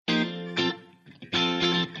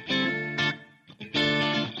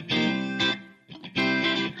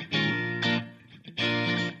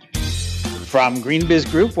From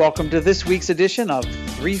GreenBiz Group, welcome to this week's edition of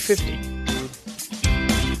 350.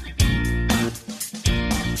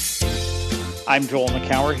 I'm Joel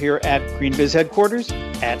McCower here at GreenBiz headquarters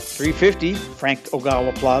at 350 Frank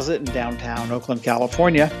Ogawa Plaza in downtown Oakland,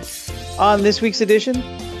 California. On this week's edition,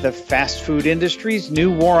 the fast food industry's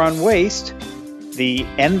new war on waste, the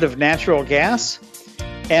end of natural gas,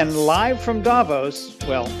 and live from Davos,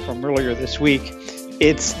 well, from earlier this week,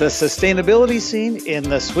 it's the sustainability scene in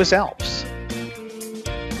the Swiss Alps.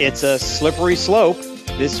 It's a slippery slope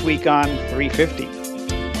this week on 350.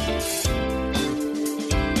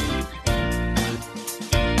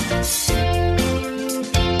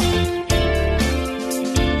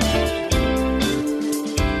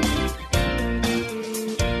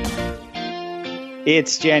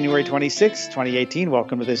 It's January 26, 2018.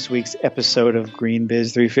 Welcome to this week's episode of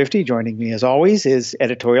GreenBiz 350. Joining me as always is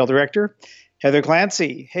editorial director Heather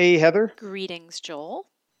Clancy. Hey, Heather. Greetings, Joel.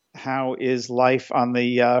 How is life on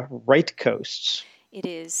the right coasts? It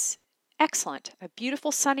is excellent. A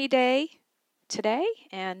beautiful sunny day today,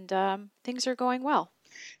 and things are going well.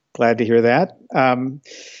 Glad to hear that.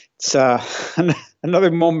 It's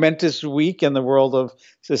another momentous week in the world of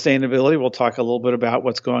sustainability. We'll talk a little bit about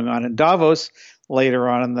what's going on in Davos later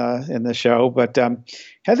on in the show. But had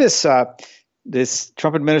this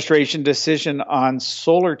Trump administration decision on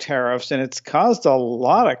solar tariffs, and it's caused a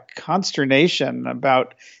lot of consternation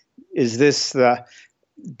about, is this the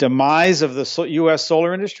demise of the U.S.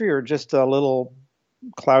 solar industry or just a little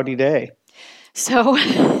cloudy day? So,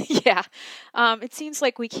 yeah, it seems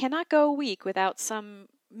like we cannot go a week without some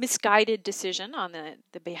misguided decision on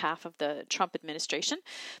the behalf of the Trump administration.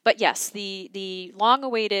 But yes, the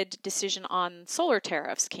long-awaited decision on solar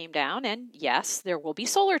tariffs came down, and yes, there will be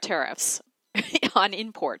solar tariffs on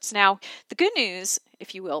imports. Now, the good news,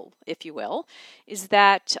 if you will, is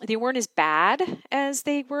that they weren't as bad as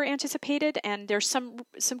they were anticipated, and there's some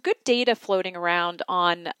good data floating around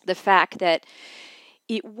on the fact that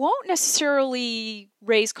it won't necessarily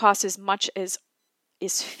raise costs as much as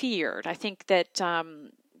is feared. I think that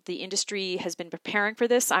the industry has been preparing for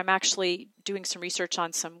this. I'm actually doing some research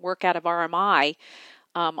on some work out of RMI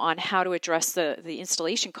on how to address the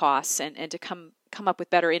installation costs and to come up with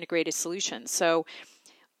better integrated solutions. So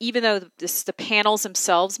even though the panels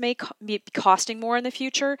themselves may be costing more in the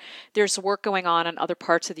future, there's work going on other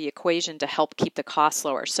parts of the equation to help keep the costs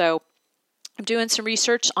lower. So I'm doing some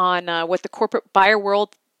research on what the corporate buyer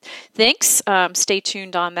world thinks. Stay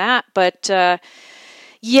tuned on that. But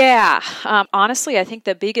honestly, I think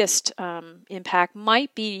the biggest impact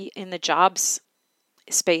might be in the jobs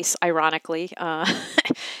space, ironically.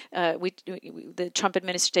 The Trump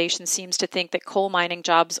administration seems to think that coal mining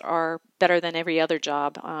jobs are better than every other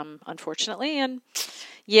job, unfortunately. And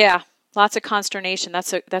yeah, lots of consternation.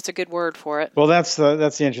 That's a good word for it. Well, that's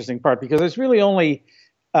the interesting part, because there's really only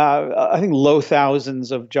I think low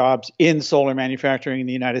thousands of jobs in solar manufacturing in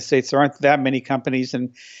the United States. There aren't that many companies,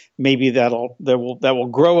 and maybe that will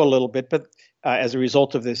grow a little bit, but as a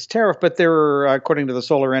result of this tariff. But there are, according to the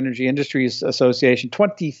Solar Energy Industries Association,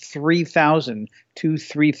 23,000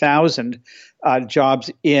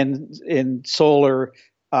 jobs in solar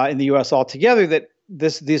in the U.S. altogether that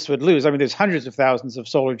this would lose. I mean, there's hundreds of thousands of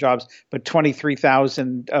solar jobs, but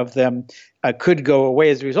 23,000 of them could go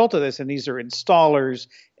away as a result of this. And these are installers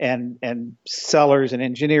and sellers and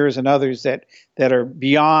engineers and others that are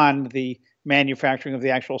beyond the manufacturing of the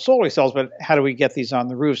actual solar cells, but how do we get these on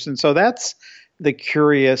the roofs? And so that's the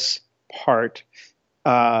curious part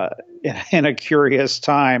in a curious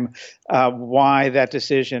time, why that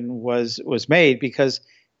decision was made, because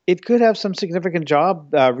it could have some significant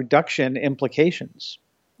job reduction implications.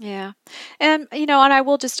 Yeah. And, and I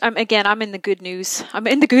will just, I'm in the good news. I'm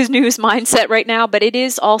in the good news mindset right now, but it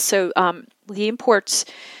is also the imports.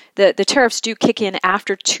 The tariffs do kick in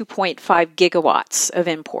after 2.5 gigawatts of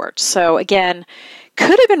imports. So again,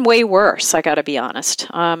 could have been way worse, I got to be honest.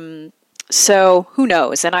 So who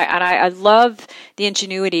knows? And I love the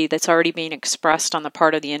ingenuity that's already being expressed on the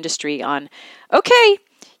part of the industry on, okay,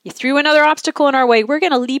 you threw another obstacle in our way, we're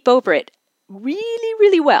going to leap over it really,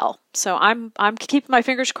 really well. So I'm keeping my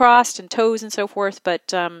fingers crossed and toes and so forth,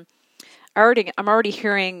 but I'm already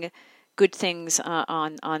hearing good things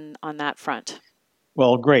on that front.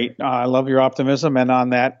 Well, great. I love your optimism. And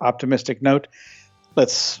on that optimistic note,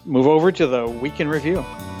 let's move over to the Week in Review.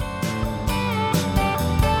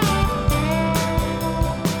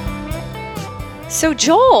 So,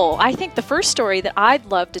 Joel, I think the first story that I'd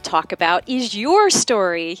love to talk about is your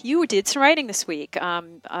story. You did some writing this week.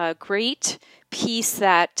 A great piece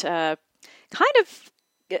that kind of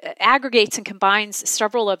aggregates and combines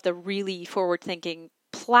several of the really forward-thinking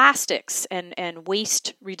plastics and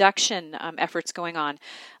waste reduction efforts going on.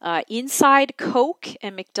 Inside Coke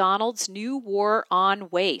and McDonald's, new war on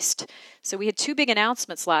waste. So we had two big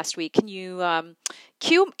announcements last week. Can you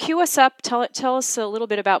cue us up? Tell us a little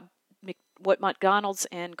bit about what McDonald's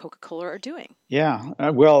and Coca-Cola are doing. Yeah,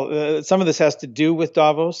 some of this has to do with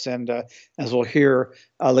Davos, and as we'll hear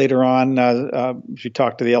later on, if you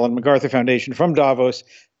talk to the Ellen MacArthur Foundation from Davos,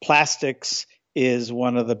 plastics is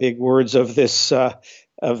one of the big words of this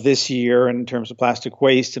year in terms of plastic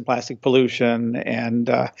waste and plastic pollution and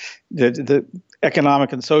the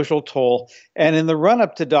economic and social toll. And in the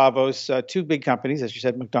run-up to Davos, two big companies, as you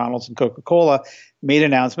said, McDonald's and Coca-Cola, made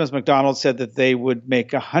announcements. McDonald's said that they would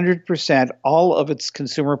make 100% all of its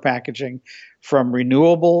consumer packaging from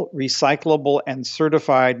renewable, recyclable, and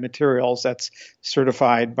certified materials. That's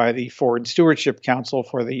certified by the Forward Stewardship Council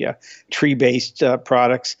for the tree-based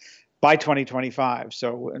products by 2025,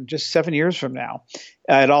 so just 7 years from now.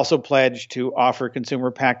 It also pledged to offer consumer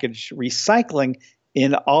package recycling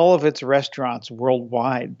in all of its restaurants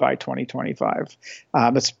worldwide by 2025.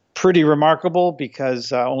 It's pretty remarkable because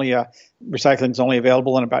recycling is only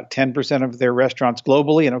available in about 10% of their restaurants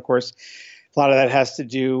globally, and of course, a lot of that has to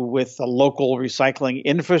do with the local recycling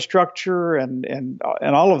infrastructure and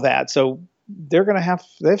all of that. So they have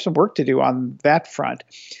some work to do on that front.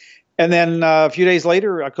 And then a few days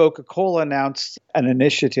later, Coca-Cola announced an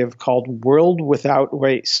initiative called World Without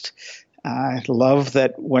Waste. I love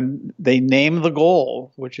that when they name the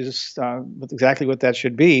goal, which is exactly what that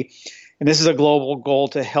should be. And this is a global goal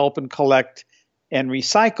to help and collect and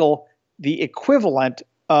recycle the equivalent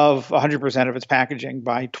of 100% of its packaging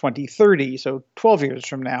by 2030, so 12 years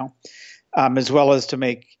from now, as well as to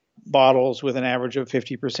make bottles with an average of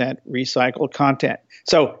 50% recycled content.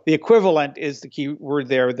 So the equivalent is the key word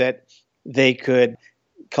there, that they could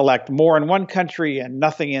collect more in one country and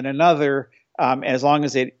nothing in another, as long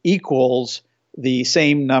as it equals the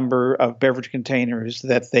same number of beverage containers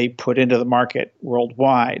that they put into the market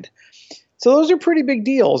worldwide. So those are pretty big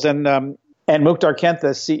deals. And Mukhtar Kent, the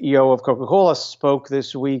CEO of Coca-Cola, spoke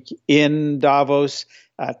this week in Davos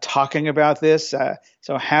talking about this.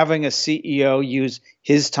 So having a CEO use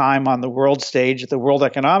his time on the world stage at the World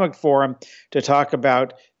Economic Forum to talk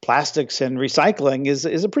about plastics and recycling is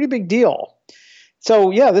a pretty big deal.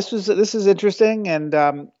 So yeah, this is interesting, and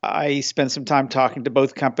I spent some time talking to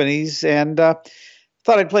both companies, and thought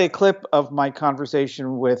I'd play a clip of my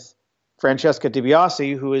conversation with Francesca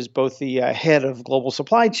DiBiase, who is both the head of global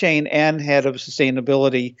supply chain and head of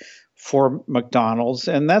sustainability for McDonald's.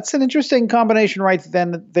 And that's an interesting combination right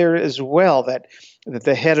then there as well, that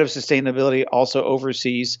the head of sustainability also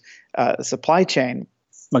oversees supply chain.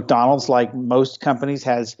 McDonald's, like most companies,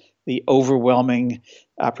 has the overwhelming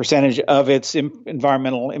percentage of its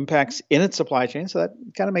environmental impacts in its supply chain, so that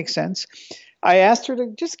kind of makes sense. I asked her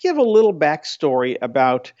to just give a little backstory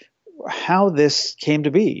about how this came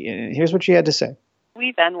to be. And here's what she had to say.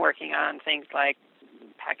 We've been working on things like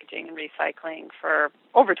packaging and recycling for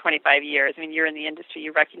over 25 years. I mean, you're in the industry,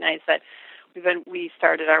 you recognize that we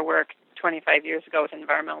started our work 25 years ago with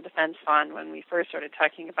Environmental Defense Fund when we first started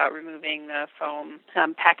talking about removing the foam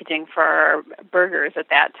packaging for our burgers at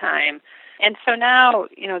that time. And so now,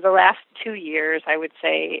 the last 2 years, I would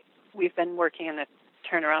say, we've been working on the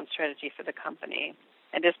turnaround strategy for the company.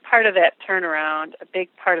 And as part of that turnaround, a big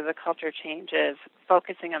part of the culture change is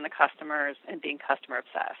focusing on the customers and being customer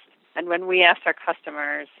obsessed. And when we asked our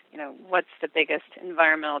customers, what's the biggest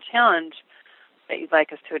environmental challenge that you'd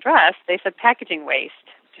like us to address, they said packaging waste,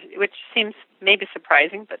 which seems maybe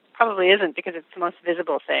surprising, but probably isn't, because it's the most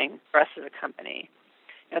visible thing for us as a company.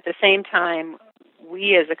 At the same time,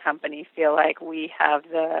 we as a company feel like we have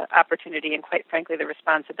the opportunity and, quite frankly, the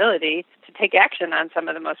responsibility to take action on some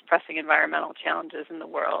of the most pressing environmental challenges in the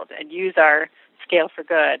world and use our scale for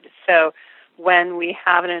good. So when we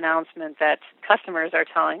have an announcement that customers are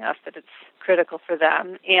telling us that it's critical for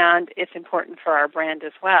them and it's important for our brand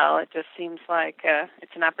as well, it just seems like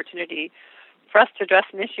it's an opportunity for us to address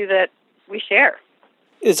an issue that we share.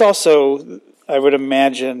 It's also, I would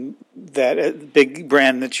imagine, that a big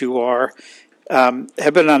brand that you are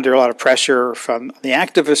have been under a lot of pressure from the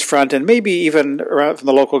activist front and maybe even from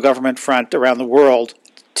the local government front around the world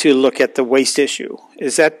to look at the waste issue.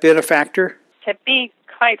 Has that been a factor? To be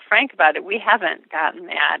quite frank about it, we haven't gotten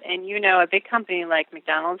that. And a big company like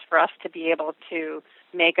McDonald's, for us to be able to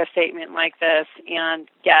make a statement like this and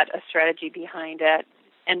get a strategy behind it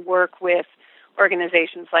and work with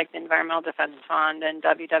organizations like the Environmental Defense Fund and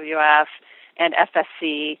WWF and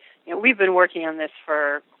FSC, we've been working on this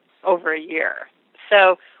for over a year.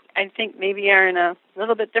 So I think maybe are in a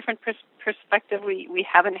little bit different perspective. We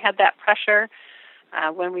haven't had that pressure.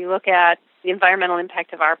 When we look at the environmental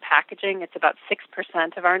impact of our packaging, it's about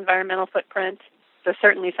 6% of our environmental footprint. So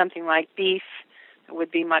certainly something like beef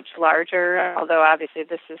would be much larger, although obviously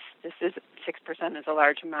this is 6% is a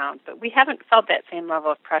large amount. But we haven't felt that same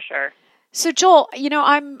level of pressure. So Joel,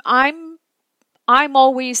 I'm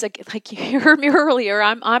always like you heard me earlier.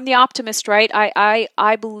 I'm the optimist, right?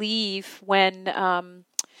 I believe when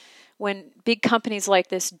big companies like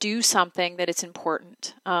this do something that it's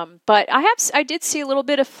important. But I did see a little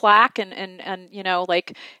bit of flack and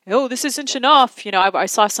like, oh, this isn't enough. I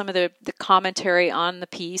saw some of the commentary on the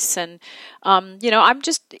piece, and I'm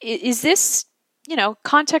just, is this,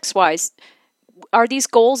 context wise, are these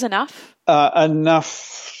goals enough?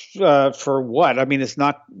 Enough for what? I mean, it's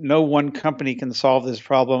not, no one company can solve this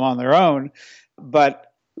problem on their own.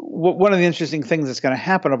 But one of the interesting things that's going to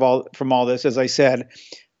happen from all this, as I said,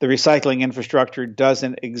 the recycling infrastructure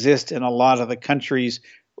doesn't exist in a lot of the countries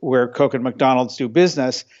where Coke and McDonald's do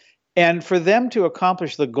business. And for them to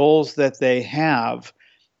accomplish the goals that they have,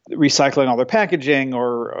 recycling all their packaging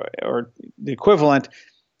or the equivalent,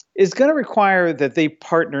 is going to require that they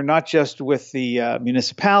partner not just with the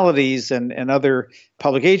municipalities and other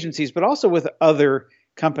public agencies, but also with other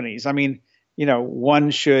companies. I mean, one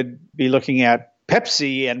should be looking at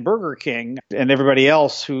Pepsi and Burger King and everybody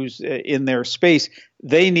else who's in their space.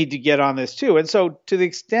 They need to get on this too. And so to the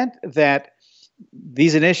extent that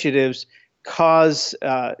these initiatives cause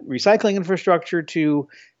recycling infrastructure to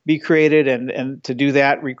be created, and to do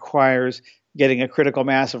that requires getting a critical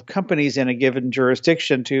mass of companies in a given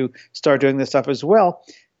jurisdiction to start doing this stuff as well,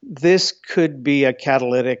 this could be a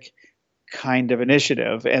catalytic kind of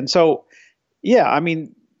initiative. And so, yeah, I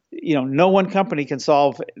mean, no one company can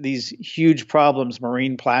solve these huge problems,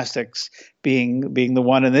 marine plastics being the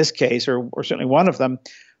one in this case, or certainly one of them,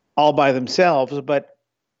 all by themselves. But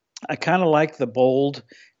I kind of like the bold,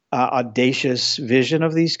 audacious vision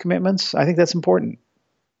of these commitments. I think that's important.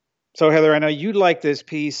 So, Heather, I know you like this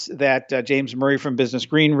piece that James Murray from Business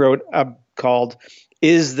Green wrote called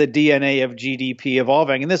 "Is the DNA of GDP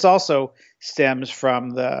Evolving?" And this also stems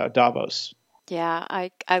from the Davos. Yeah,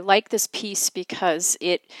 I like this piece because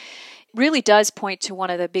it really does point to one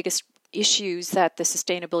of the biggest issues that the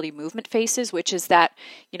sustainability movement faces, which is that,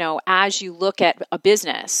 as you look at a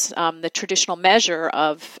business, the traditional measure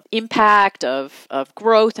of impact, of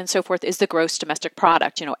growth and so forth is the gross domestic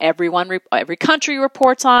product. Every country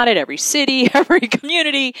reports on it, every city, every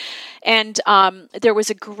community. And there was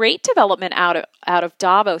a great development out of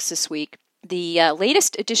Davos this week. The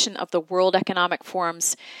latest edition of the World Economic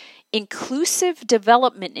Forum's Inclusive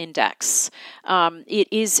Development Index.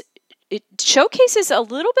 It showcases a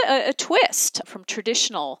little bit a twist from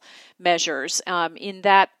traditional measures in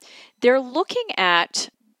that they're looking at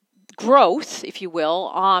growth, if you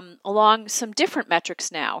will, along some different metrics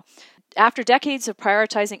now. After decades of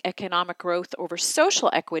prioritizing economic growth over social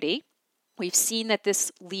equity, we've seen that this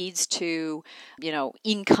leads to,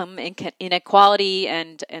 income inequality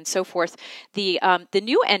and so forth. The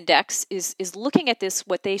new index is looking at this,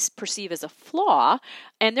 what they perceive as a flaw,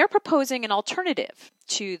 and they're proposing an alternative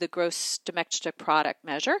to the gross domestic product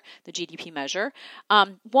measure, the GDP measure,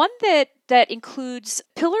 one that includes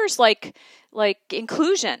pillars like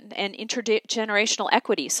inclusion and intergenerational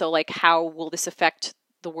equity. So, like, how will this affect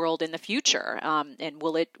the world in the future, and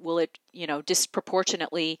will it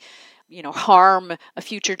disproportionately harm a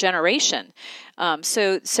future generation?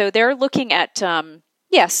 So they're looking at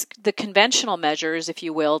yes, the conventional measures, if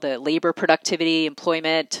you will, the labor productivity,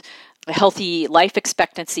 employment, a healthy life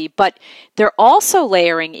expectancy, but they're also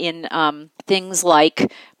layering in things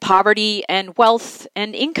like poverty and wealth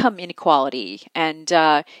and income inequality and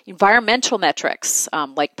environmental metrics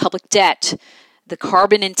like public debt, the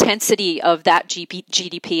carbon intensity of that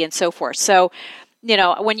GDP and so forth. So,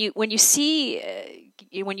 when you see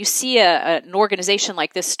an organization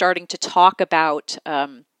like this starting to talk about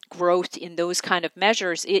growth in those kind of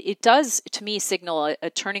measures, it does, to me, signal a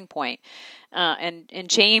turning point. And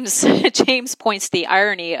James James points the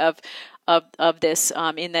irony of this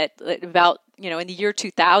in that about in the year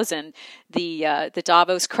 2000, the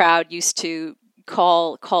Davos crowd used to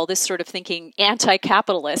call this sort of thinking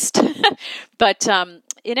anti-capitalist, but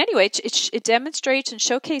in any way, it demonstrates and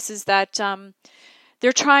showcases that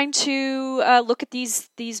they're trying to look at these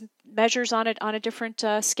measures on a different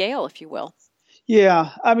scale, if you will. Yeah,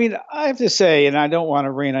 I mean, I have to say, and I don't want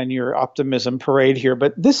to rain on your optimism parade here,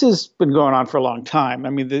 but this has been going on for a long time. I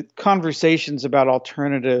memean, the conversations about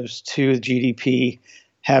alternatives to GDP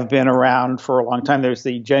have been around for a long time. There's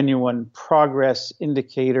the genuine progress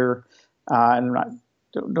indicator, and I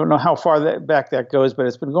don't know how far back that goes, but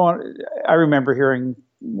it's been going. I remember hearing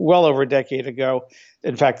well over a decade ago.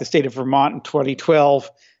 In fact, the state of Vermont in 2012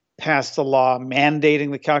 passed a law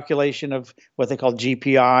mandating the calculation of what they call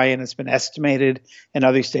GPI, and it's been estimated in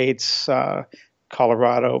other states,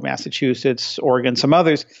 Colorado, Massachusetts, Oregon, some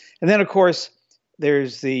others. And then, of course,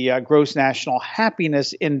 there's the Gross National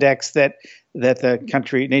Happiness Index that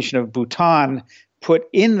the nation of Bhutan put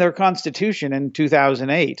in their constitution in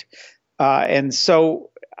 2008. And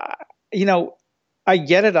so, I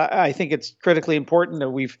get it. I think it's critically important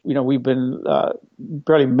that we've been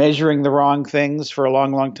probably measuring the wrong things for a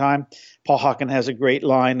long, long time. Paul Hawken has a great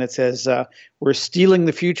line that says, we're stealing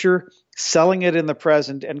the future, selling it in the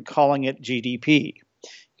present, and calling it GDP.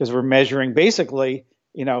 Because we're measuring basically,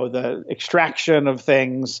 the extraction of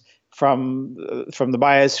things from the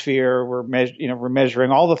biosphere. We're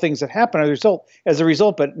measuring all the things that happen as a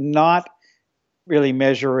result, but not really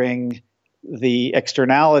measuring the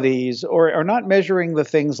externalities, or not measuring the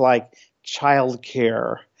things like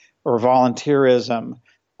childcare or volunteerism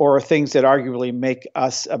or things that arguably make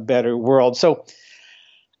us a better world. So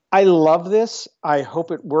I love this. I hope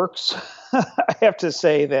it works. I have to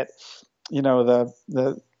say that,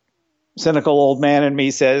 the cynical old man in me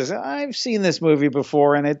says, I've seen this movie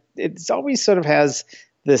before, and it's always sort of has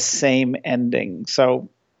the same ending. So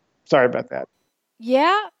sorry about that.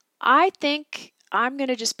 Yeah, I think I'm going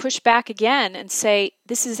to just push back again and say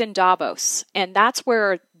this is in Davos, and that's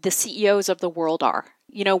where the CEOs of the world are.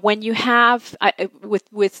 When you have,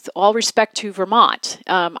 with all respect to Vermont,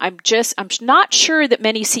 I'm not sure that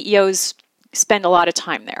many CEOs spend a lot of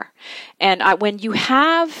time there. And when you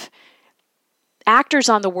have actors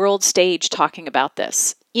on the world stage talking about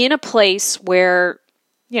this in a place where,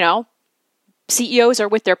 CEOs are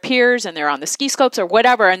with their peers and they're on the ski slopes or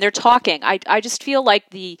whatever, and they're talking, I just feel like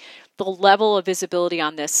the level of visibility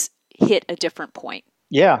on this hit a different point.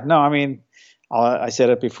 Yeah, no, I said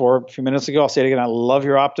it before a few minutes ago. I'll say it again. I love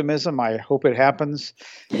your optimism. I hope it happens.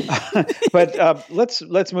 But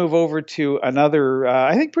let's move over to another,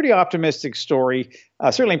 I think, pretty optimistic story,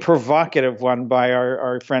 certainly provocative one by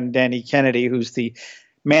our friend Danny Kennedy, who's the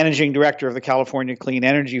managing director of the California Clean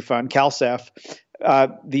Energy Fund, CalCEF.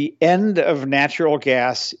 The end of natural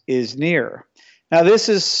gas is near. Now, this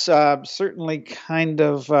is certainly kind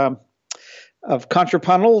of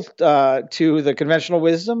contrapuntal to the conventional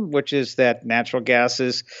wisdom, which is that natural gas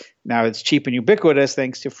is now it's cheap and ubiquitous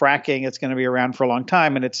thanks to fracking. It's going to be around for a long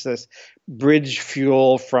time, and it's this bridge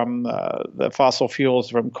fuel from the fossil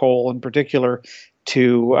fuels, from coal in particular,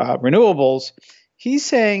 to renewables. He's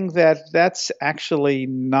saying that that's actually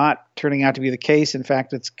not turning out to be the case. In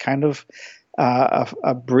fact, it's kind of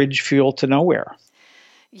a bridge fuel to nowhere.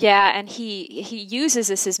 Yeah, and he uses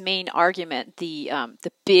this as main argument, the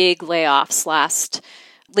big layoffs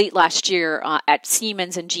late last year at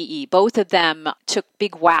Siemens and GE. Both of them took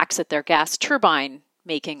big whacks at their gas turbine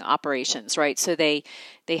making operations, right? So they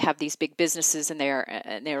have these big businesses and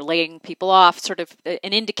they're laying people off, sort of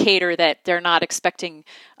an indicator that they're not expecting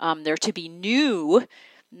there to be new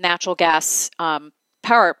natural gas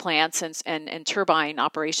power plants and turbine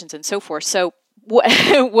operations and so forth. So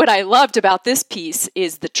what I loved about this piece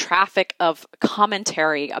is the traffic of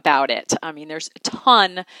commentary about it. There's a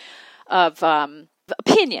ton of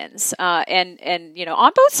opinions, and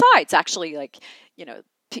on both sides actually.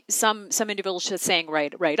 Some individuals just saying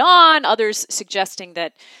right on, others suggesting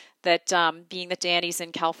that being that Danny's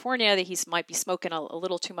in California, that he might be smoking a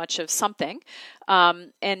little too much of something.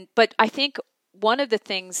 But I think one of the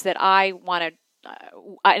things that I wanted,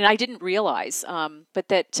 and I didn't realize, but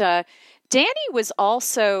that Danny was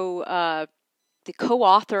also the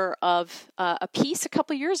co-author of a piece a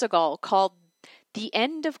couple years ago called "The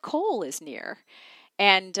End of Coal is Near."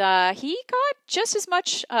 And he got just as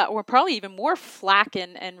much, or probably even more, flack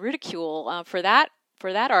and ridicule for that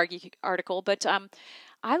article. But I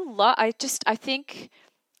think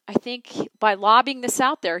by lobbing this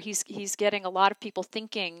out there, he's getting a lot of people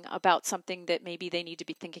thinking about something that maybe they need to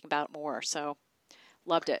be thinking about more. So,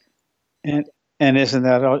 loved it. And isn't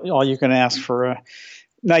that all you can ask for a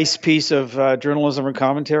nice piece of journalism or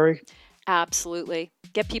commentary? Absolutely.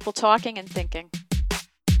 Get people talking and thinking.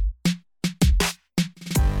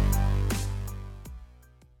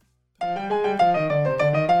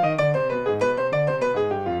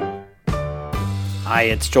 Hi,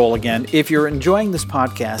 it's Joel again. If you're enjoying this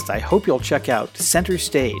podcast, I hope you'll check out Center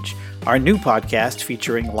Stage, our new podcast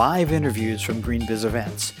featuring live interviews from GreenBiz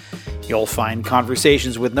events. You'll find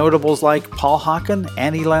conversations with notables like Paul Hawken,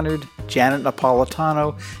 Annie Leonard, Janet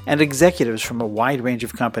Napolitano, and executives from a wide range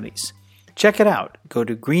of companies. Check it out. Go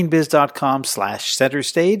to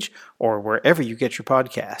greenbiz.com/centerstage or wherever you get your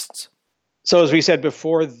podcasts. So as we said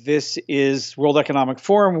before, this is World Economic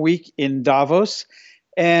Forum week in Davos.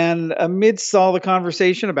 And amidst all the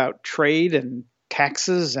conversation about trade and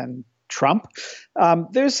taxes and Trump,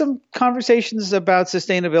 there's some conversations about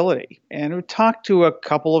sustainability. And we talked to a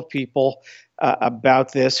couple of people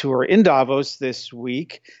about this who are in Davos this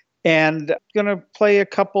week. And I'm going to play a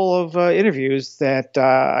couple of interviews that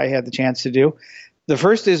I had the chance to do. The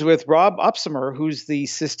first is with Rob Upsimer, who's the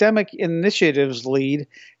Systemic Initiatives Lead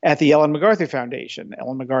at the Ellen MacArthur Foundation.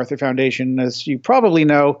 Ellen MacArthur Foundation, as you probably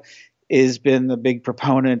know, has been the big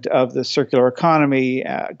proponent of the circular economy,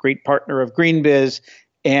 a great partner of GreenBiz,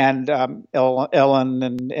 and Ellen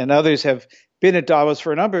and others have been at Davos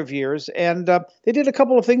for a number of years, and they did a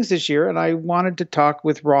couple of things this year, and I wanted to talk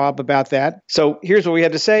with Rob about that. So here's what we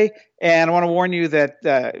had to say, and I want to warn you that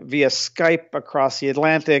via Skype across the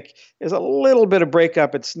Atlantic is a little bit of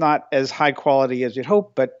breakup. It's not as high quality as you'd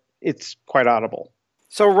hope, but it's quite audible.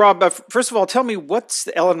 So Rob, first of all, tell me, what's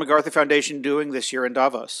the Ellen MacArthur Foundation doing this year in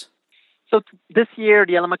Davos? So this year,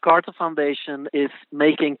 the Ellen MacArthur Foundation is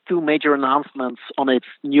making two major announcements on its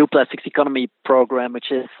new plastics economy program,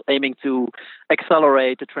 which is aiming to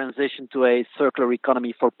accelerate the transition to a circular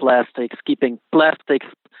economy for plastics, keeping plastics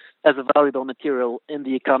as a valuable material in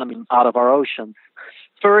the economy out of our oceans.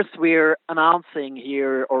 First, we're announcing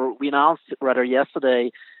here, or we announced rather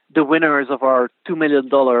yesterday, the winners of our $2 million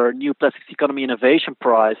New Plastics Economy Innovation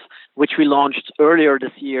Prize, which we launched earlier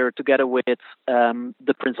this year together with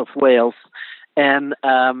the Prince of Wales, and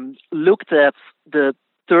looked at the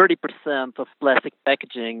 30% of plastic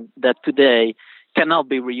packaging that today cannot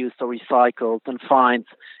be reused or recycled, and find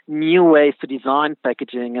new ways to design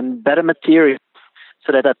packaging and better materials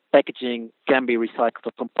so that packaging can be recycled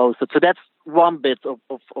or composted. So that's one bit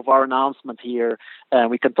of our announcement here.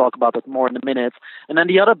 We can talk about it more in a minute. And then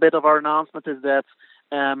the other bit of our announcement is that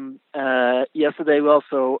yesterday we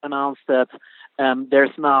also announced that there's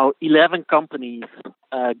now 11 companies,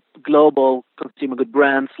 global consumer good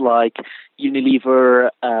brands like Unilever,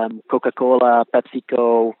 Coca-Cola,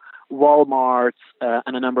 PepsiCo, Walmart,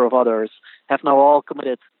 and a number of others, have now all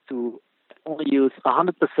committed to only use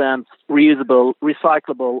 100% reusable,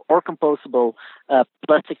 recyclable, or compostable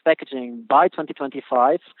plastic packaging by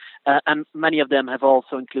 2025. And many of them have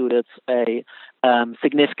also included a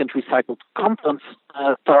significant recycled content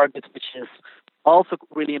target, which is also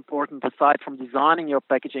really important, aside from designing your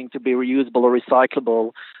packaging to be reusable or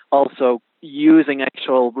recyclable, also using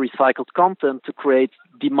actual recycled content to create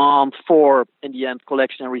demand for, in the end,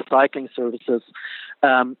 collection and recycling services,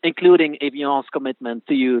 including Evian's commitment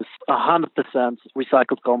to use 100%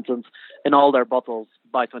 recycled content in all their bottles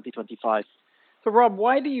by 2025. So, Rob,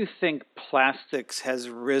 why do you think plastics has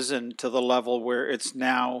risen to the level where it's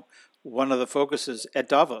now one of the focuses at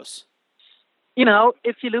Davos? You know,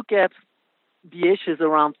 if you look at the issues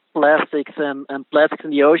around plastics and plastics in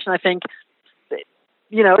the ocean, I think,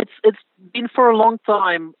 you know, it's been for a long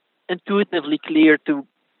time intuitively clear to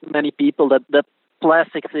many people that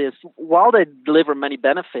plastics is, while they deliver many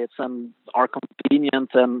benefits and are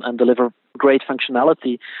convenient and deliver great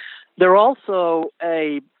functionality, they're also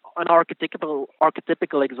an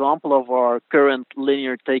archetypical example of our current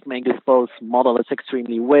linear take, make, dispose model. It's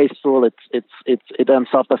extremely wasteful. It ends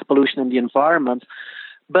up as pollution in the environment.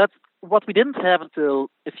 But what we didn't have until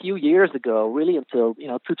a few years ago, really until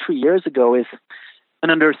 2-3 years ago, is an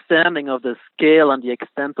understanding of the scale and the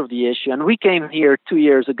extent of the issue. And we came here 2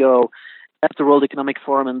 years ago at the World Economic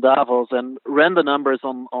Forum in Davos and ran the numbers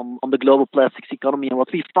on the global plastics economy. And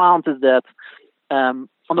what we found is that, on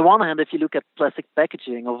the one hand, if you look at plastic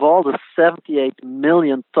packaging, of all the 78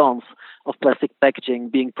 million tons of plastic packaging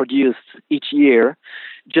being produced each year,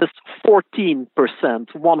 just 14%,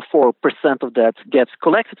 14% of that gets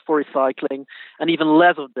collected for recycling, and even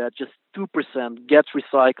less of that, just 2%, gets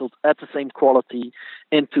recycled at the same quality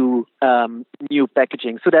into new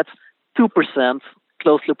packaging. So that's 2%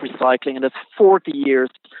 closed-loop recycling, and that's 40 years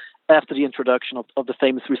after the introduction of the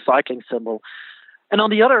famous recycling symbol. And on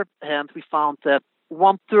the other hand, we found that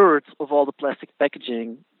 1/3 of all the plastic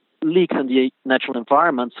packaging leaks in the natural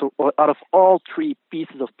environment. So out of all 3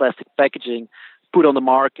 pieces of plastic packaging put on the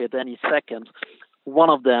market any second, one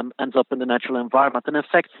of them ends up in the natural environment. And in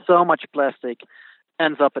fact, so much plastic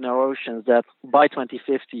ends up in our oceans that by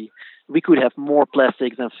 2050, we could have more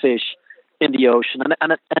plastics than fish in the ocean.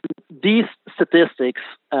 And these statistics,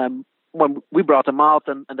 when we brought them out,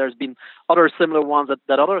 and there's been other similar ones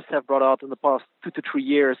that others have brought out in the past 2 to 3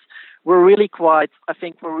 years, were really quite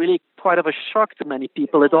of a shock to many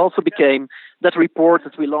people. It also became, that report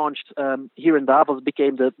that we launched here in Davos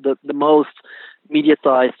became the most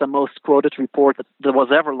mediatized and most quoted report that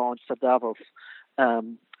was ever launched at Davos.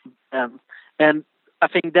 And I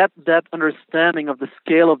think that understanding of the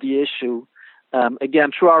scale of the issue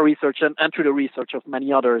again, through our research and through the research of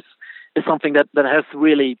many others, is something that has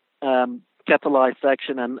really catalyzed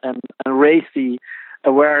action and raised the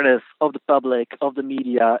awareness of the public, of the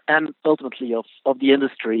media, and ultimately of the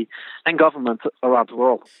industry and government around the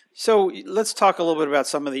world. So let's talk a little bit about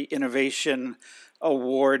some of the innovation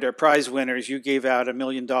award or prize winners. You gave out $1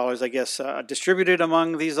 million, I guess, distributed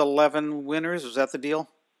among these 11 winners. Was that the deal?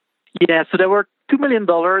 Yeah, so there were $2 million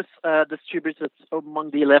distributed among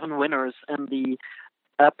the 11 winners, and the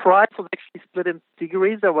prize was actually split in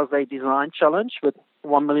categories. There was a design challenge with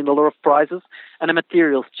 $1 million of prizes and a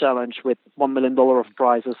materials challenge with $1 million of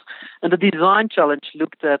prizes. And the design challenge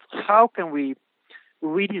looked at how can we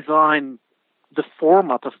redesign the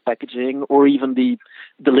format of packaging or even the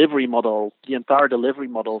delivery model, the entire delivery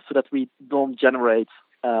model, so that we don't generate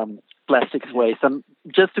plastics waste. And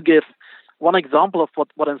just to give one example of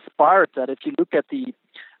what inspired that, if you look at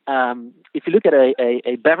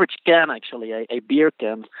a beverage can, actually, a beer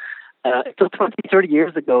can, it was 20, 30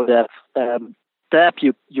 years ago that tap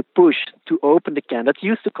you pushed to open the can, that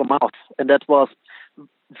used to come out, and that was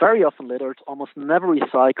very often littered, almost never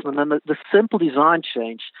recycled. And then the simple design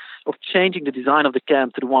change of changing the design of the can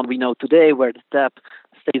to the one we know today, where the tap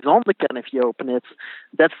stays on the can if you open it,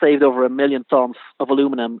 that saved over 1 million tons of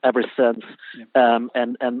aluminum ever since,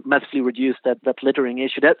 and massively reduced that littering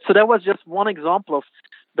issue. So that was just one example of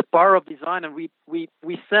the power of design, and we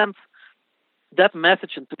sent that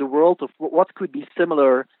message into the world of what could be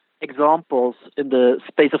similar examples in the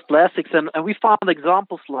space of plastics, and we found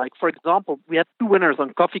examples like, for example, we had 2 winners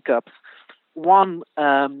on coffee cups. One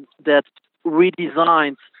that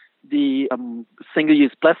redesigned the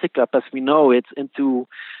single-use plastic cup as we know it into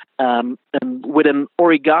with an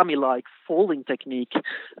origami-like folding technique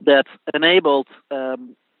that enabled to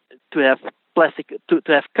have plastic to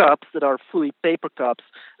have cups that are fully paper cups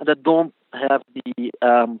and that don't have the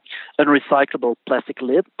unrecyclable plastic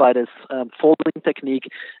lid by this folding technique.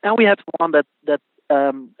 And we had one that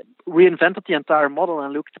reinvented the entire model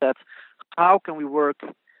and looked at how can we work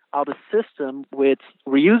out a system with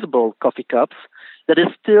reusable coffee cups that is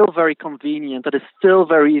still very convenient, that is still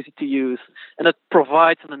very easy to use, and that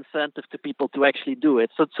provides an incentive to people to actually do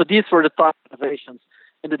it. So these were the top innovations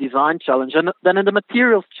in the design challenge. And then in the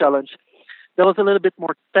materials challenge, that was a little bit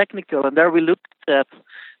more technical, and there we looked at,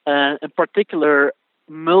 in particular,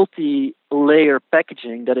 multi-layer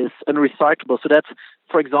packaging that is unrecyclable. So that's,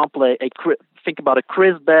 for example, think about a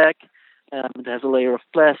crisp bag. It has a layer of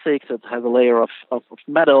plastics, it has a layer of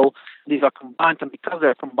metal. These are combined, and because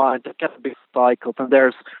they're combined, they cannot be recycled. And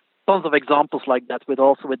there's tons of examples like that with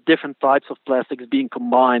different types of plastics being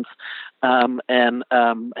combined, and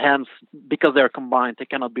hence, because they're combined, they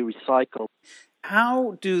cannot be recycled.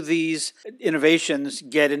 How do these innovations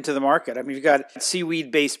get into the market? I mean, you've got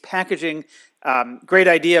seaweed-based packaging, great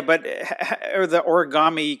idea, but or the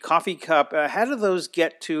origami coffee cup, how do those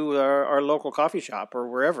get to our local coffee shop or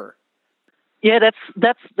wherever? Yeah,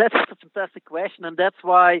 that's a fantastic question, and that's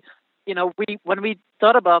why, when we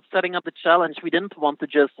thought about setting up the challenge, we didn't want to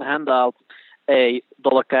just hand out a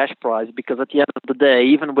dollar cash prize, because at the end of the day,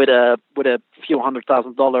 even with a few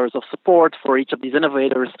 $100,000 of support for each of these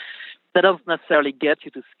innovators, that doesn't necessarily get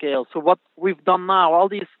you to scale. So what we've done now, all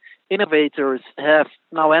these innovators have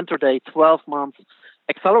now entered a 12-month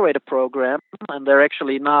accelerator program, and they're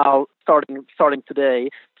actually now starting today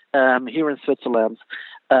here in Switzerland,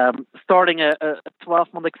 starting a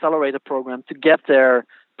 12-month accelerator program to get their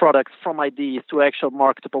products from ideas to actual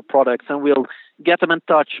marketable products. And we'll get them in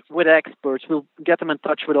touch with experts. We'll get them in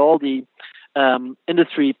touch with all the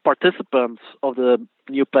industry participants of the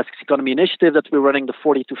New Plastics Economy Initiative that we're running, the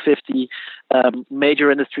 40 to 50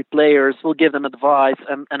 major industry players. We'll give them advice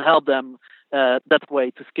and help them that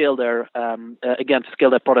way to scale their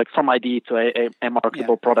product from idea to a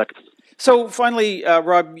marketable product. So finally,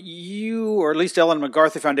 Rob, you, or at least Ellen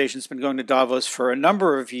MacArthur Foundation, has been going to Davos for a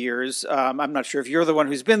number of years. I'm not sure if you're the one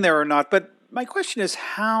who's been there or not, but my question is,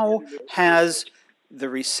 how has the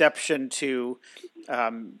reception to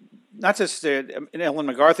not just the Ellen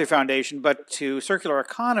MacArthur Foundation, but to circular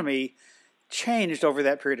economy changed over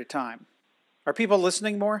that period of time? Are people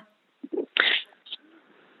listening more?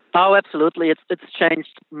 Oh, absolutely. It's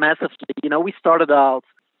changed massively. We started out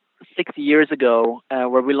 6 years ago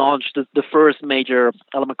where we launched the first major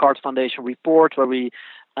Ellen MacArthur Foundation report, where we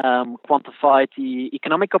quantified the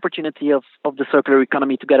economic opportunity of the circular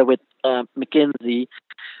economy together with McKinsey.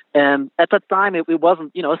 And at that time, it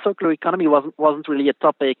wasn't, circular economy wasn't really a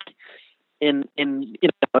topic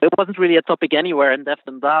it wasn't really a topic anywhere in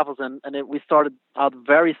Davos, and we started out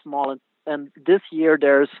very small. And this year,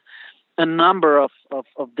 there's a number of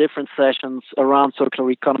different sessions around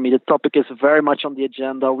circular economy. The topic is very much on the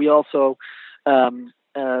agenda. We also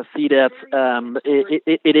see that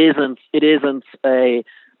it isn't a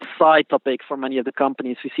side topic for many of the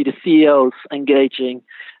companies. We see the CEOs engaging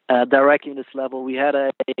directly in this level. We had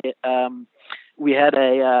an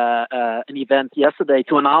event yesterday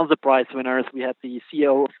to announce the prize winners. We had the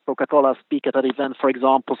CEO of Coca-Cola speak at that event, for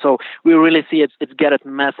example. So we really see it's gathered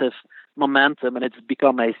massive momentum, and it's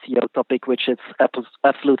become a CEO topic, which it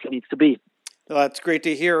absolutely needs to be. Well, that's great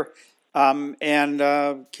to hear. And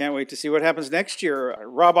can't wait to see what happens next year.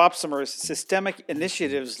 Rob Opsimer is Systemic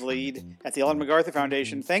Initiatives Lead at the Ellen MacArthur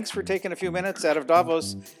Foundation. Thanks for taking a few minutes out of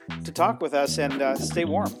Davos to talk with us, and stay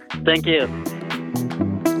warm. Thank you.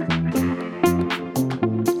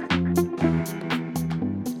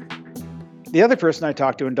 The other person I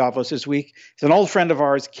talked to in Davos this week is an old friend of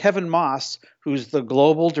ours, Kevin Moss, who's the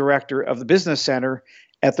Global Director of the Business Center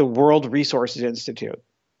at the World Resources Institute.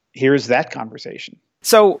 Here's that conversation.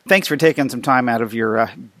 So thanks for taking some time out of your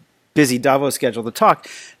busy Davos schedule to talk.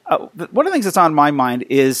 One of the things that's on my mind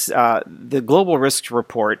is the Global Risks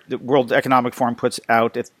Report the World Economic Forum puts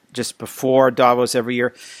out just before Davos every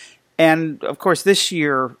year. And, of course, this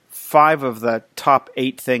year, 5 of the top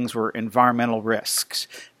 8 things were environmental risks.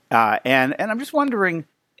 And I'm just wondering,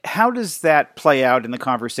 how does that play out in the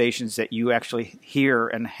conversations that you actually hear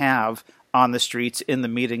and have on the streets in the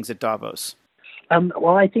meetings at Davos?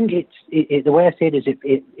 Well, I think the way I see it is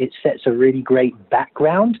it sets a really great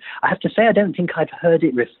background. I have to say, I don't think I've heard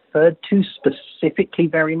it referred to specifically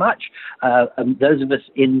very much. Those of us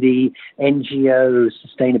in the NGO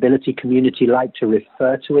sustainability community like to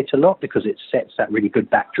refer to it a lot because it sets that really good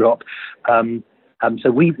backdrop.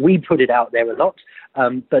 So we put it out there a lot,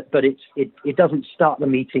 but it doesn't start the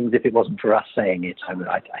meetings if it wasn't for us saying it,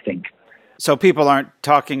 I think. So people aren't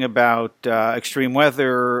talking about extreme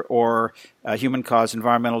weather or human-caused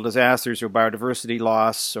environmental disasters or biodiversity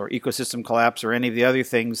loss or ecosystem collapse or any of the other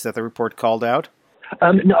things that the report called out?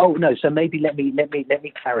 No. So maybe let me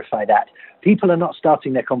clarify that. People are not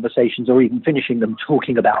starting their conversations or even finishing them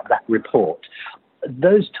talking about that report.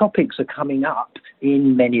 Those topics are coming up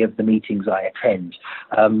in many of the meetings I attend.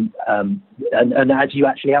 And as you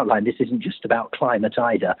actually outlined, this isn't just about climate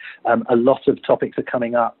either. A lot of topics are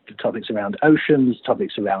coming up, topics around oceans,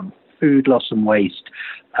 topics around food loss and waste.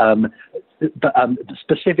 But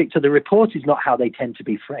specific to the report is not how they tend to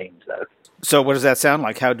be framed, though. So what does that sound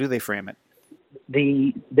like? How do they frame it?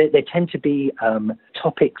 They tend to be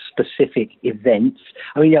topic-specific events.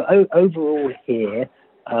 I mean, overall here,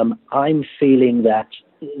 I'm feeling that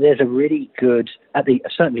there's a really good,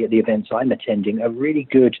 certainly at the events I'm attending, a really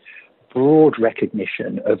good broad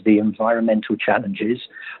recognition of the environmental challenges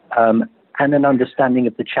and an understanding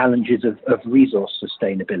of the challenges of resource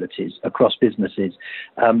sustainabilities across businesses.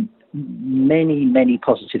 Many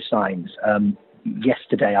positive signs.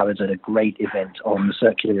 Yesterday I was at a great event on the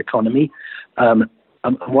circular economy.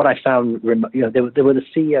 What I found, there were the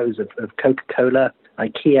CEOs of Coca-Cola,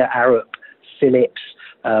 IKEA, Arup, Philips,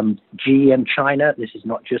 GM China. This is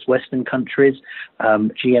not just Western countries.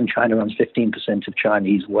 GM China runs 15% of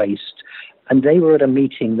Chinese waste. And they were at a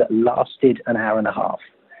meeting that lasted an hour and a half.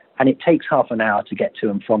 And it takes half an hour to get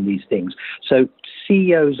to and from these things. So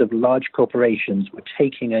CEOs of large corporations were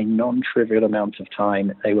taking a non-trivial amount of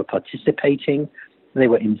time. They were participating. They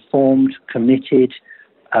were informed, committed,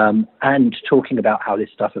 and talking about how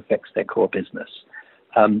this stuff affects their core business.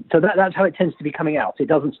 So that's how it tends to be coming out. It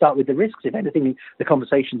doesn't start with the risks. If anything, the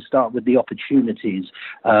conversations start with the opportunities,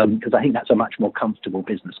 because I think that's a much more comfortable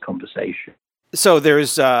business conversation. So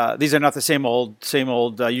these are not the same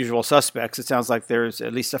old usual suspects. It sounds like there's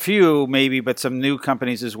at least a few, maybe, but some new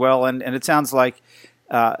companies as well. And it sounds like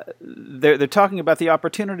they're talking about the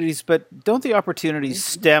opportunities, but don't the opportunities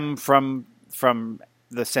stem from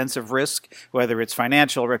the sense of risk, whether it's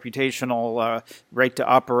financial, reputational, right to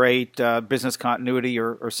operate, business continuity,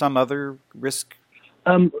 or some other risk?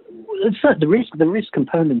 The risk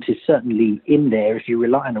component is certainly in there. If you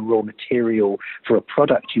rely on a raw material for a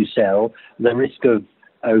product you sell, the risk of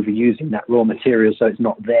overusing that raw material so it's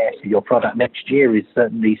not there for your product next year is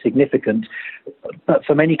certainly significant. But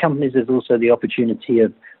for many companies, there's also the opportunity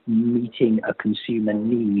of meeting a consumer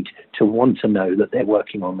need to want to know that they're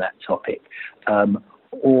working on that topic.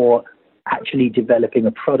 Or actually developing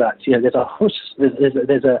a product. There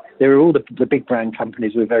are all the big brand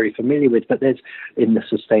companies we're very familiar with, but there's in the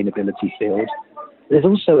sustainability field. There's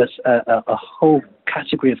also a whole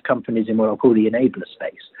category of companies in what I'll call the enabler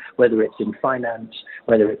space, whether it's in finance,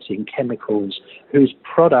 whether it's in chemicals, whose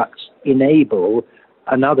products enable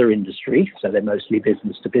another industry, so they're mostly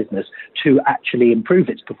business to business, to actually improve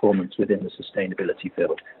its performance within the sustainability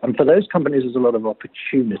field. And for those companies, there's a lot of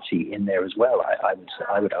opportunity in there as well,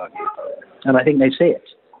 I would argue. And I think they see it.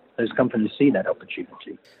 those companies see that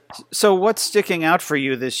opportunity. So what's sticking out for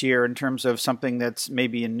you this year in terms of something that's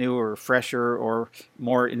maybe a newer, fresher, or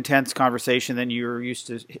more intense conversation than you're used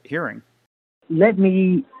to hearing? Let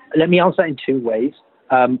me answer in two ways.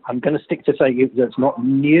 I'm going to stick to saying that's not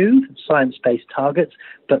new, science-based targets,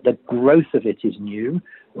 but the growth of it is new.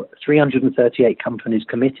 338 companies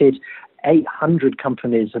committed. 800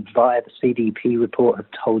 companies via the CDP report have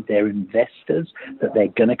told their investors that they're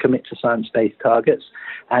going to commit to science-based targets.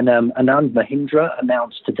 And Anand Mahindra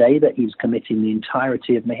announced today that he's committing the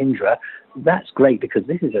entirety of Mahindra. That's great because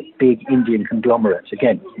this is a big Indian conglomerate.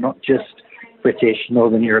 Again, not just British,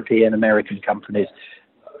 Northern European, American companies.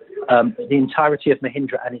 The entirety of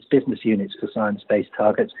Mahindra and its business units for science-based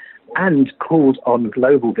targets, and called on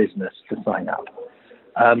global business to sign up.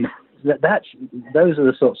 Those are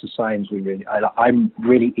the sorts of signs I'm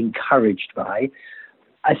really encouraged by.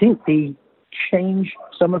 I think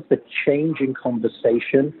some of the change in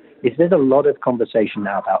conversation is there's a lot of conversation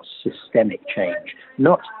now about systemic change,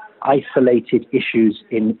 not isolated issues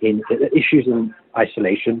in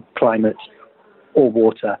isolation, climate or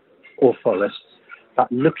water or forests, but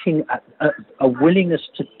looking at a willingness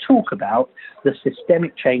to talk about the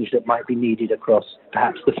systemic change that might be needed across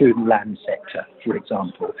perhaps the food and land sector, for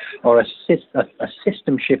example, or a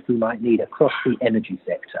system shift we might need across the energy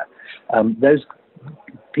sector. Those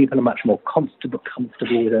people are much more comfortable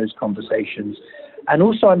with those conversations. And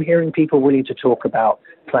also I'm hearing people willing to talk about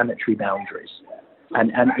planetary boundaries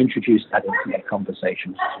and introduce that into their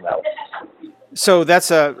conversations as well. So that's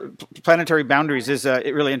planetary boundaries is a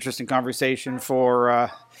really interesting conversation for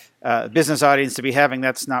business audience to be having.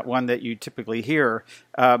 That's not one that you typically hear.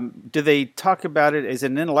 Do they talk about it as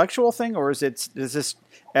an intellectual thing, or does this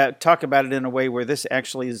talk about it in a way where this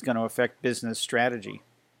actually is going to affect business strategy?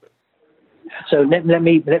 So let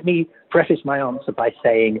me preface my answer by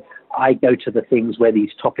saying I go to the things where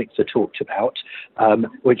these topics are talked about,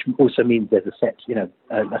 which also means there's a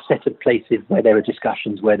set of places where there are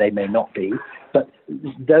discussions where they may not be. But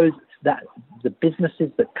the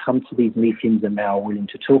businesses that come to these meetings are now willing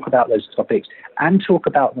to talk about those topics and talk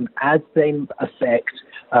about them as they affect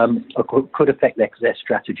or could affect their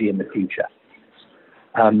strategy in the future.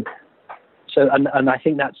 So I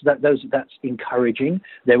think that's encouraging.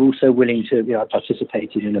 They're also willing to. I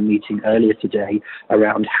participated in a meeting earlier today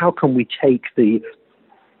around how can we take the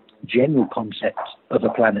general concept of a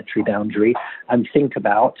planetary boundary and think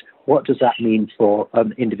about what does that mean for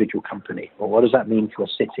an individual company, or what does that mean for a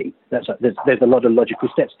city. There's a lot of logical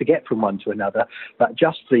steps to get from one to another, but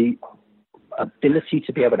just the ability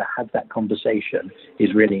to be able to have that conversation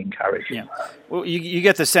is really encouraging. Yeah, well, you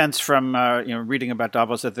get the sense from reading about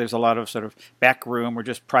Davos that there's a lot of sort of back room or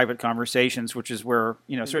just private conversations, which is where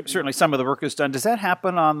certainly some of the work is done. Does that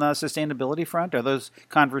happen on the sustainability front? Are those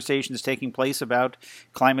conversations taking place about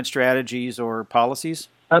climate strategies or policies?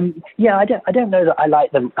 Yeah, I don't know that I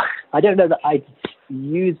like them. I don't know that I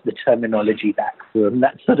use the terminology back room.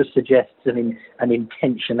 That sort of suggests an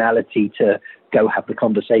intentionality to go have the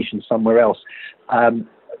conversation somewhere else.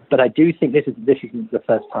 But I do think this isn't the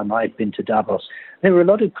first time I've been to Davos. There are a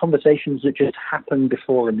lot of conversations that just happen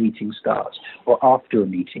before a meeting starts, or after a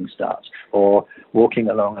meeting starts, or walking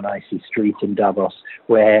along an icy street in Davos,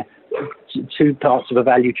 where two parts of a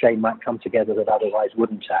value chain might come together that otherwise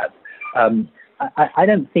wouldn't have. I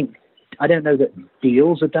don't know that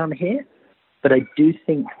deals are done here, but I do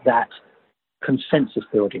think that consensus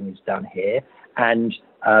building is done here, and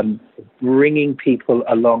bringing people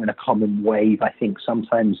along in a common wave. I think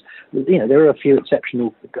sometimes, there are a few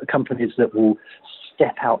exceptional companies that will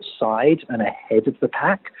step outside and ahead of the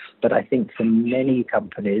pack, but I think for many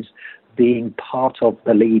companies, being part of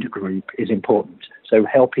the leader group is important. So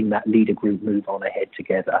helping that leader group move on ahead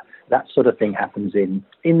together, that sort of thing happens in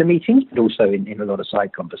the meetings, but also in a lot of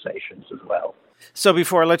side conversations as well. So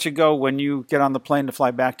before I let you go, when you get on the plane to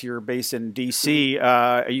fly back to your base in D.C.,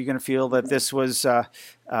 are you going to feel that this was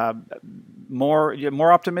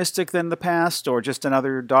more optimistic than the past, or just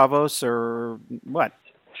another Davos, or what?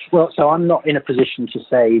 Well, so I'm not in a position to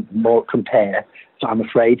say compare, so I'm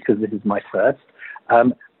afraid, because this is my first.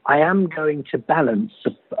 I am going to balance,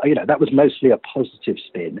 that was mostly a positive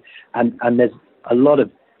spin, and there's a lot of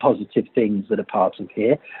positive things that are part of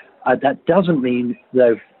here. That doesn't mean,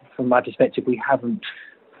 though, from my perspective, we haven't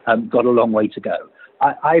got a long way to go.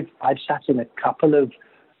 I've sat in a couple of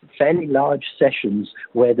fairly large sessions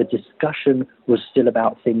where the discussion was still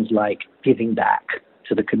about things like giving back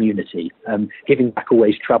to the community. Giving back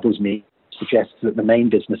always troubles me. Suggests that the main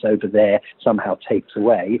business over there somehow takes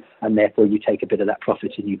away, and therefore you take a bit of that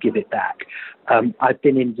profit and you give it back. I've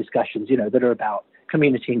been in discussions, that are about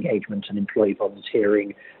community engagement and employee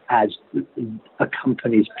volunteering as a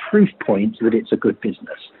company's proof point that it's a good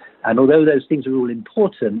business. And although those things are all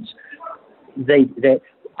important,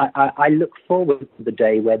 I look forward to the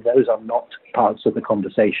day where those are not parts of the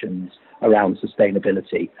conversations around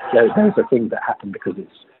sustainability. Those are things that happen because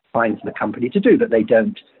it's fine for the company to do, but they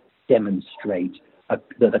don't demonstrate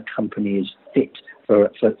that a company is fit for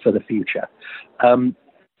the future.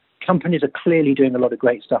 Companies are clearly doing a lot of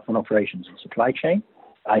great stuff on operations and supply chain.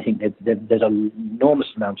 I think there's an enormous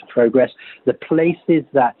amount of progress. The places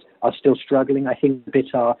that are still struggling, I think, a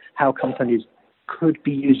bit are how companies could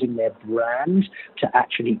be using their brand to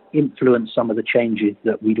actually influence some of the changes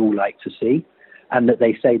that we'd all like to see and that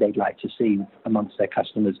they say they'd like to see amongst their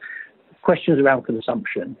customers. Questions around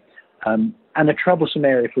consumption. And a troublesome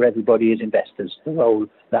area for everybody is investors, the role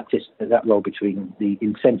between the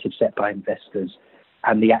incentives set by investors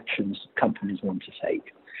and the actions companies want to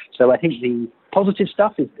take. So I think the positive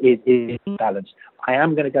stuff is balanced. I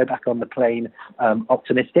am going to go back on the plane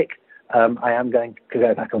optimistic. I am going to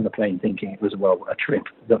go back on the plane thinking it was a trip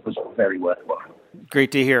that was very worthwhile.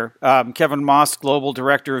 Great to hear. Kevin Moss, Global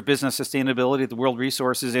Director of Business Sustainability at the World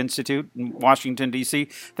Resources Institute in Washington, D.C.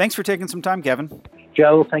 Thanks for taking some time, Kevin.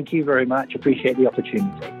 Joel, thank you very much. Appreciate the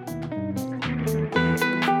opportunity.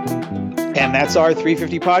 And that's our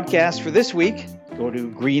 350 podcast for this week. Go to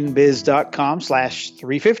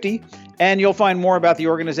greenbiz.com/350, and you'll find more about the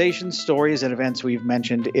organization, stories, and events we've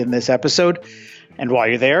mentioned in this episode. And while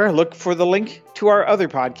you're there, look for the link to our other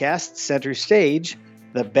podcast, Center Stage,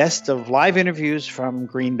 the best of live interviews from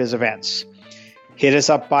GreenBiz events. Hit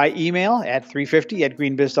us up by email at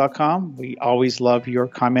 350@greenbiz.com. We always love your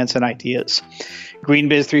comments and ideas.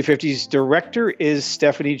 GreenBiz 350's director is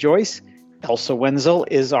Stephanie Joyce. Elsa Wenzel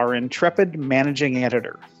is our intrepid managing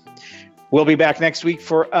editor. We'll be back next week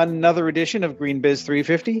for another edition of GreenBiz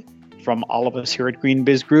 350. From all of us here at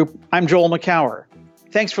GreenBiz Group, I'm Joel McCower.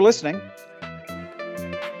 Thanks for listening.